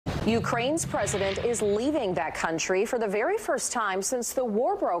Ukraine's president is leaving that country for the very first time since the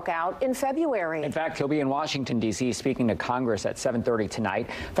war broke out in February. In fact, he'll be in Washington, D.C. speaking to Congress at 7:30 tonight.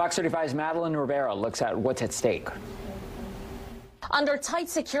 Fox 35's Madeline Rivera looks at what's at stake. Under tight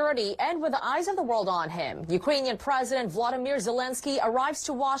security and with the eyes of the world on him, Ukrainian President Volodymyr Zelenskyy arrives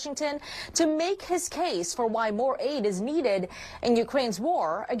to Washington to make his case for why more aid is needed in Ukraine's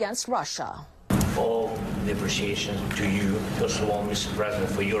war against Russia. All the appreciation to you, first of all, Mr. President,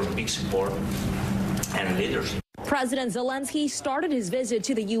 for your big support and leadership. President Zelenskyy started his visit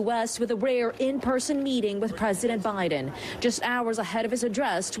to the U.S. with a rare in-person meeting with President Biden, just hours ahead of his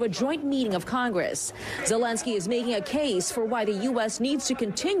address to a joint meeting of Congress. Zelenskyy is making a case for why the U.S. needs to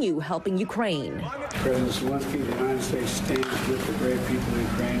continue helping Ukraine. President Zelenskyy, the United States stands with the great people of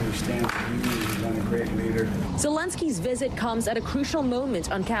Ukraine. We stand for you. He's been a great leader. Zelensky's visit comes at a crucial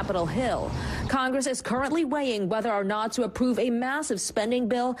moment on Capitol Hill. Congress is currently weighing whether or not to approve a massive spending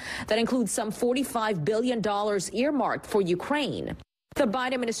bill that includes some $45 billion earmarked for Ukraine. The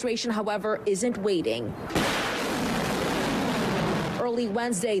Biden administration, however, isn't waiting. Early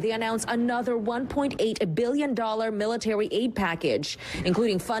Wednesday, they announced another $1.8 billion military aid package,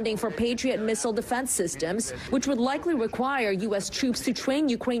 including funding for Patriot missile defense systems, which would likely require U.S. troops to train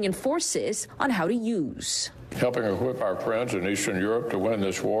Ukrainian forces on how to use. Helping equip our friends in Eastern Europe to win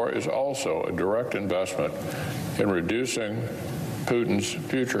this war is also a direct investment in reducing Putin's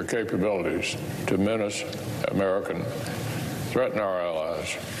future capabilities to menace American, threaten our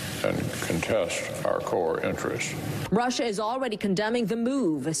allies, and contest our core interests. Russia is already condemning the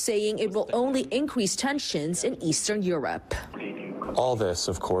move, saying it will only increase tensions in Eastern Europe. All this,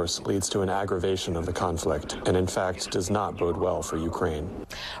 of course, leads to an aggravation of the conflict and, in fact, does not bode well for Ukraine.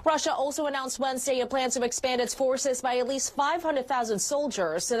 Russia also announced Wednesday a plan to expand its forces by at least 500,000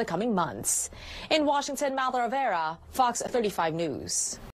 soldiers in the coming months. In Washington, Madeline Rivera, Fox 35 News.